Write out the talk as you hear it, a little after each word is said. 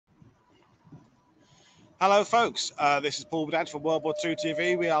Hello folks, this is Paul Woodadge from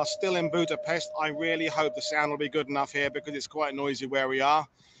WW2TV. We are still in Budapest. I really hope the sound will be good enough here because it's quite noisy where we are.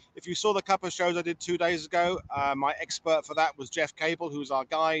 If you saw the couple of shows I did 2 days ago, my expert for that was Jeff Cable, who's our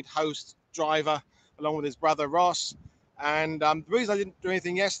guide, host, driver, along with his brother Ross. And the reason I didn't do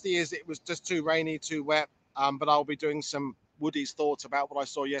anything yesterday is it was just too rainy, too wet, but I'll be doing some Woody's thoughts about what I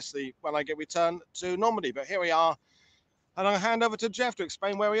saw yesterday when I get returned to Normandy. But here we are, and I'll hand over to Jeff to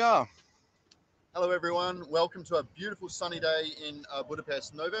explain where we are. Hello everyone, welcome to a beautiful sunny day in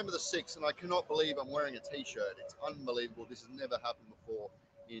Budapest, November the 6th, and I cannot believe I'm wearing a t-shirt. It's unbelievable. This has never happened before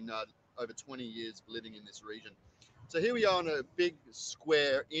in over 20 years of living in this region. So here we are on a big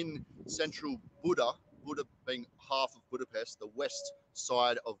square in central Buda, Buda being half of Budapest, the west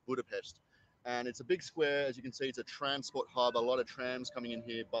side of Budapest. And it's a big square, as you can see. It's a transport hub, a lot of trams coming in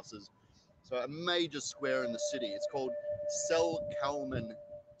here, buses. So a major square in the city. It's called Széll Kálmán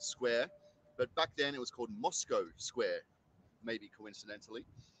Square. But back then it was called Moscow Square, maybe coincidentally.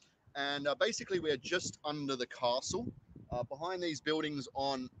 And basically we're just under the castle. Behind these buildings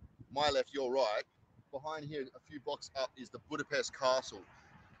on my left, your right, behind here a few blocks up is the Budapest Castle.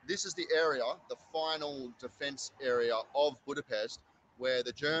 This is the area, the final defense area of Budapest, where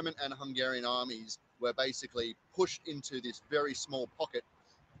the German and Hungarian armies were basically pushed into this very small pocket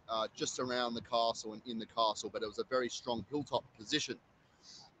just around the castle and in the castle, but it was a very strong hilltop position.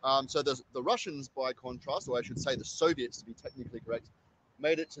 So the Russians, by contrast, or I should say the Soviets to be technically correct,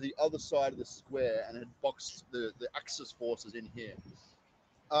 made it to the other side of the square and had boxed the Axis forces in here.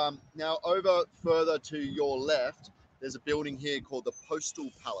 Now over further to your left, there's a building here called the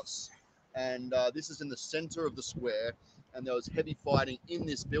Postal Palace. And this is in the center of the square. And there was heavy fighting in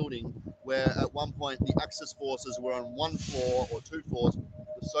this building where at one point the Axis forces were on one floor or two floors.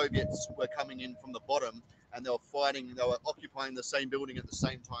 The Soviets were coming in from the bottom, and they were fighting, they were occupying the same building at the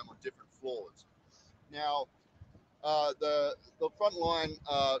same time on different floors. Now, the front line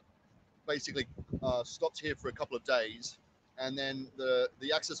basically stopped here for a couple of days, and then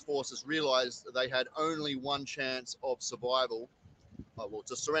the Axis forces realized that they had only one chance of survival, well,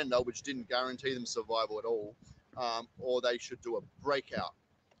 to surrender, which didn't guarantee them survival at all, or they should do a breakout.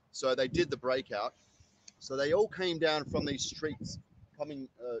 So they did the breakout. So they all came down from these streets, coming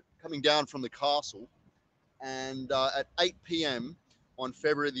down from the castle. And at 8 p.m. on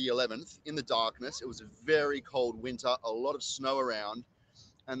February the 11th, in the darkness, it was a very cold winter, a lot of snow around,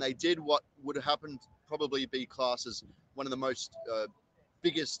 and they did what would have happened, probably be classed as one of the most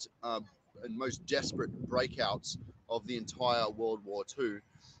biggest and most desperate breakouts of the entire World War II.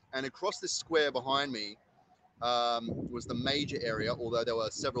 And across this square behind me was the major area, although there were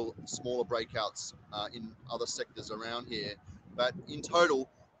several smaller breakouts in other sectors around here. But in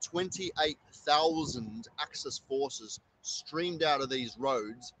total, 28,000 Axis forces streamed out of these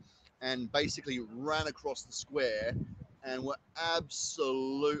roads and basically ran across the square and were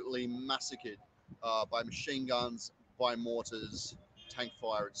absolutely massacred by machine guns, by mortars, tank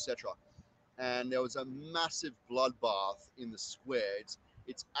fire, etc. And there was a massive bloodbath in the square.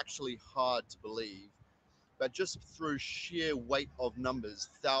 It's actually hard to believe. But just through sheer weight of numbers,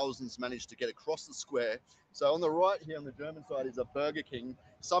 thousands managed to get across the square. So on the right here on the German side is a Burger King.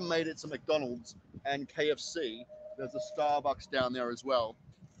 Some made it to McDonald's and KFC. There's a Starbucks down there as well.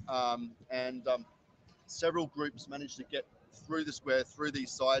 Several groups managed to get through the square, through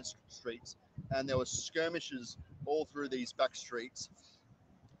these side streets. And there were skirmishes all through these back streets.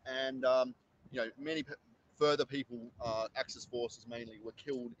 And, many further people, Axis forces mainly, were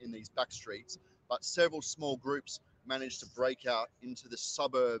killed in these back streets. But several small groups managed to break out into the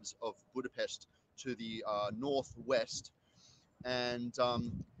suburbs of Budapest to the northwest. And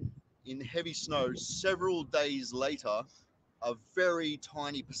in heavy snow, several days later, a very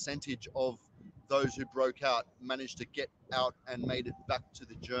tiny percentage of those who broke out managed to get out and made it back to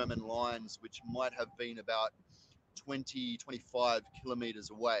the German lines, which might have been about 20, 25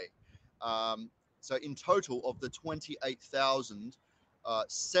 kilometers away. So in total of the 28,000,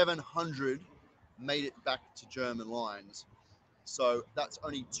 700 made it back to German lines. So that's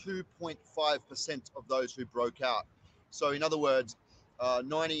only 2.5% of those who broke out. So in other words,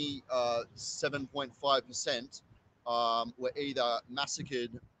 97.5% were either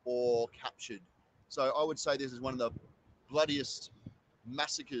massacred or captured. So I would say this is one of the bloodiest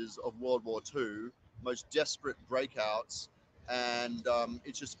massacres of World War II, most desperate breakouts, and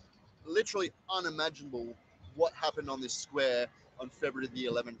it's just literally unimaginable what happened on this square on February the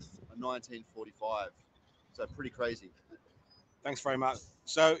 11th, 1945. So pretty crazy. Thanks very much.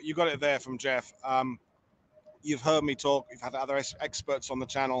 So you got it there from Jeff. You've heard me talk. We've had other experts on the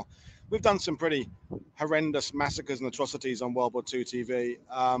channel. We've done some pretty horrendous massacres and atrocities on World War II TV.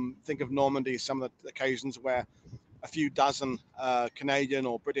 Think of Normandy, some of the occasions where a few dozen Canadian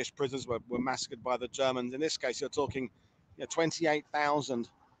or British prisoners were massacred by the Germans. In this case, you're talking 28,000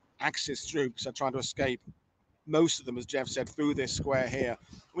 Axis troops are trying to escape, most of them, as Jeff said, through this square here.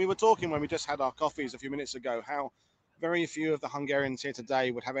 We were talking when we just had our coffees a few minutes ago, how very few of the Hungarians here today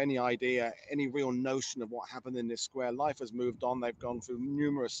would have any idea, any real notion of what happened in this square. Life has moved on. They've gone through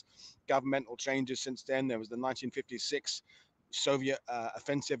numerous governmental changes since then. There was the 1956 Soviet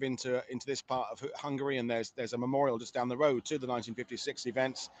offensive into this part of Hungary, and there's a memorial just down the road to the 1956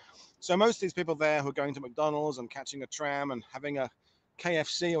 events. So most of these people there who are going to McDonald's and catching a tram and having a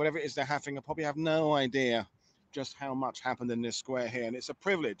KFC or whatever it is they're having, probably have no idea just how much happened in this square here. And it's a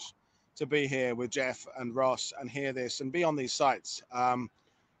privilege to be here with Jeff and Ross and hear this and be on these sites.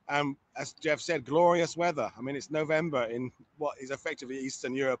 And as Jeff said, glorious weather. I mean, it's November in what is effectively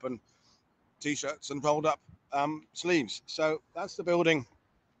Eastern Europe, and t-shirts and rolled up sleeves. So that's the building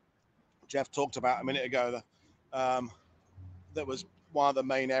Jeff talked about a minute ago. That was one of the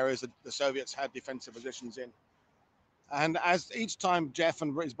main areas that the Soviets had defensive positions in. And as each time Jeff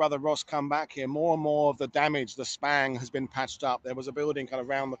and his brother Ross come back here, more and more of the damage, the spang, has been patched up. There was a building kind of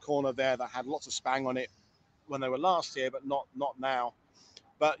around the corner there that had lots of spang on it when they were last here, but not now.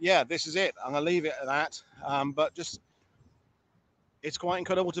 But yeah, this is it. I'm gonna leave it at that. But just, it's quite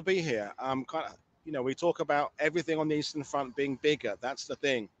incredible to be here. We talk about everything on the Eastern Front being bigger. That's the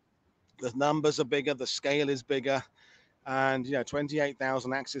thing. The numbers are bigger, the scale is bigger, and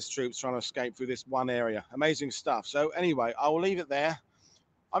 28,000 Axis troops trying to escape through this one area. Amazing stuff. So anyway, I will leave it there.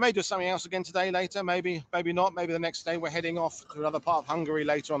 I may do something else again today, later, maybe not. Maybe the next day. We're heading off to another part of Hungary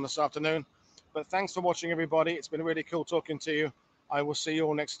later on this afternoon. But thanks for watching, everybody. It's been really cool talking to you. I will see you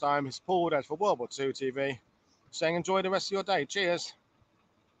all next time. It's Paul Woodadge for World War II TV, saying enjoy the rest of your day. Cheers.